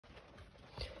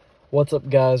What's up,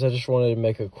 guys? I just wanted to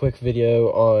make a quick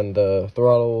video on the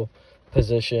throttle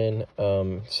position.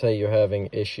 Say you're having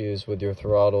issues with your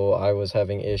throttle. I was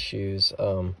having issues.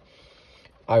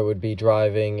 I would be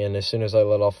driving, and as soon as I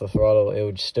let off the throttle, it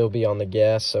would still be on the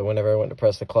gas. So whenever I went to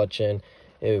press the clutch in,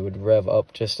 it would rev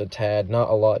up just a tad, not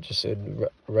a lot, just it would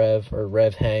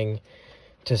rev hang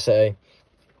to say.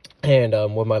 And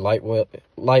with my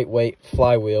lightweight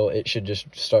flywheel, it should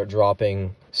just start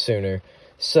dropping sooner.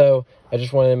 So I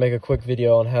just wanted to make a quick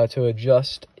video on how to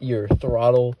adjust your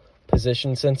throttle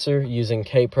position sensor using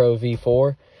Kpro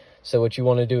V4. So what you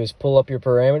want to do is pull up your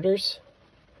parameters,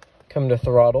 come to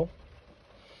throttle,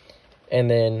 and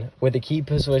then with the key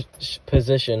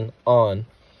position on,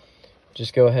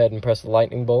 just go ahead and press the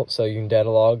lightning bolt so you can data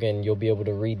log and you'll be able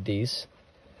to read these.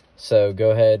 So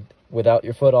go ahead with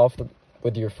your foot off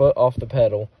the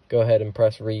pedal, go ahead and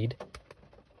press read.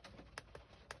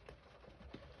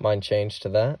 Mine changed to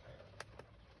that.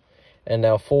 And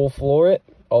now full floor it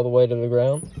all the way to the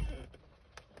ground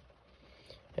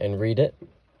and read it.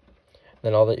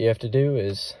 Then all that you have to do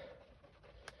is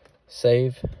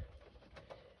save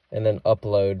and then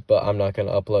upload, but I'm not going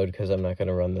to upload because I'm not going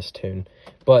to run this tune.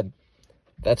 But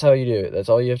that's how you do it. That's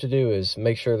all you have to do is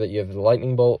make sure that you have the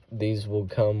lightning bolt. These will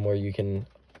come where you can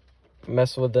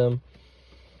mess with them,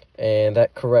 and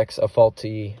that corrects a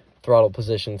faulty throttle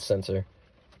position sensor.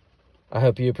 I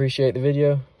hope you appreciate the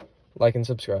video. Like and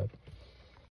subscribe.